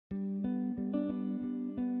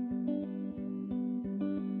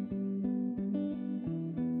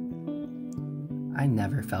I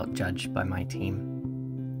never felt judged by my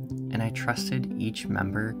team, and I trusted each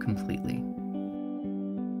member completely.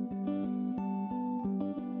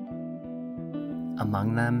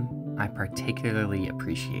 Among them, I particularly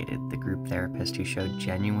appreciated the group therapist who showed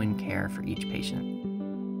genuine care for each patient.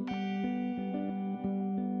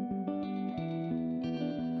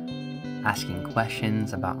 Asking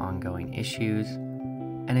questions about ongoing issues,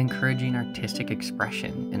 and encouraging artistic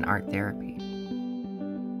expression in art therapy.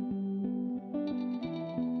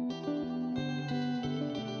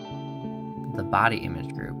 The body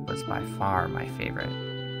image group was by far my favorite.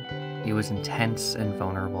 It was intense and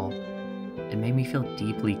vulnerable. It made me feel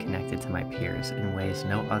deeply connected to my peers in ways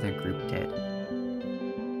no other group did.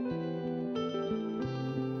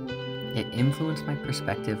 It influenced my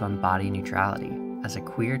perspective on body neutrality as a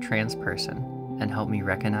queer trans person and helped me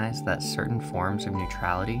recognize that certain forms of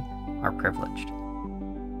neutrality are privileged,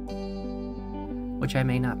 which I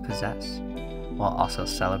may not possess, while also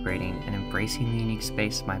celebrating and embracing the unique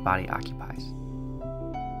space my body occupies.